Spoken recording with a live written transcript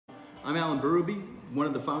I'm Alan Berube, one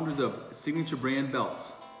of the founders of Signature Brand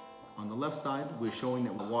Belts. On the left side, we're showing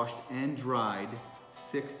that we're washed and dried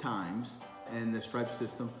 6 times, and the stripe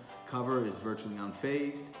system cover is virtually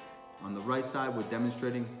unfazed. On the right side, we're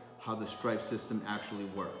demonstrating how the stripe system actually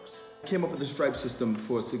works. I came up with the stripe system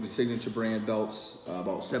for Signature Brand Belts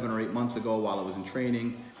about 7 or 8 months ago while I was in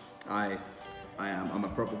training. I'm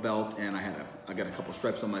a purple belt, and I got a couple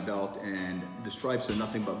stripes on my belt, and the stripes are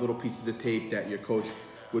nothing but little pieces of tape that your coach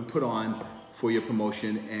would put on for your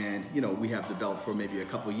promotion. And you know, we have the belt for maybe a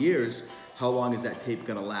couple years. How long is that tape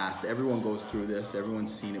gonna last? Everyone goes through this,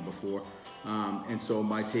 everyone's seen it before. And so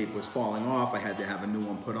my tape was falling off, I had to have a new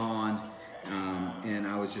one put on. And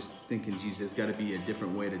I was just thinking, geez, there's gotta be a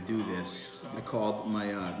different way to do this. I called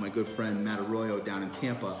my good friend Matt Arroyo down in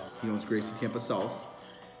Tampa. He owns Gracie Tampa South.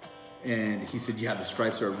 And he said, yeah, the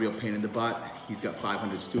stripes are a real pain in the butt. He's got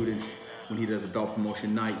 500 students. When he does a belt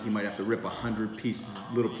promotion night, he might have to rip 100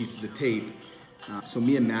 little pieces of tape. So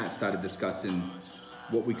me and Matt started discussing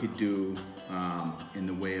what we could do in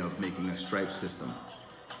the way of making a stripe system.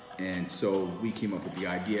 And so we came up with the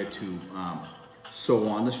idea to sew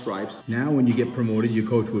on the stripes. Now when you get promoted, your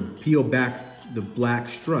coach would peel back the black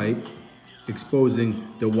stripe, exposing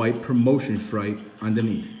the white promotion stripe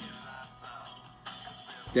underneath.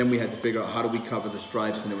 Then we had to figure out how do we cover the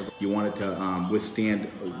stripes, and you wanted to withstand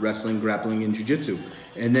wrestling, grappling, and jiu-jitsu.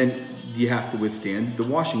 And then you have to withstand the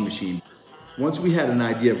washing machine. Once we had an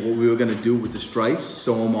idea of what we were gonna do with the stripes,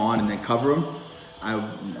 sew them on and then cover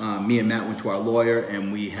them, me and Matt went to our lawyer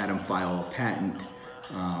and we had him file a patent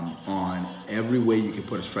on every way you could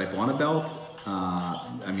put a stripe on a belt.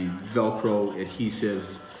 I mean, Velcro,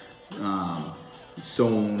 adhesive,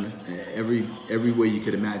 sewn, every way you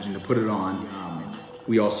could imagine to put it on.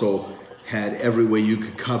 We also had every way you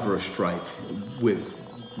could cover a stripe with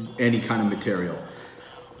any kind of material.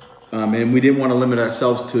 And we didn't want to limit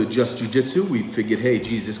ourselves to just jiu-jitsu. We figured, hey,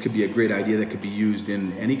 geez, this could be a great idea that could be used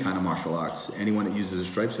in any kind of martial arts, anyone that uses a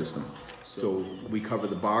stripe system. So we cover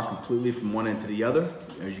the bar completely from one end to the other,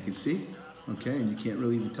 as you can see, okay? And you can't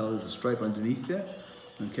really even tell there's a stripe underneath there,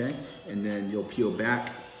 okay? And then you'll peel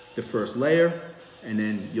back the first layer, and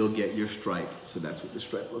then you'll get your stripe. So that's what the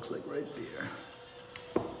stripe looks like right there.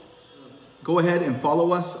 Go ahead and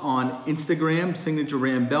follow us on Instagram, Signature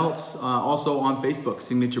Brand Belts, also on Facebook,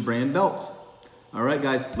 Signature Brand Belts. All right,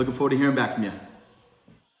 guys, looking forward to hearing back from you.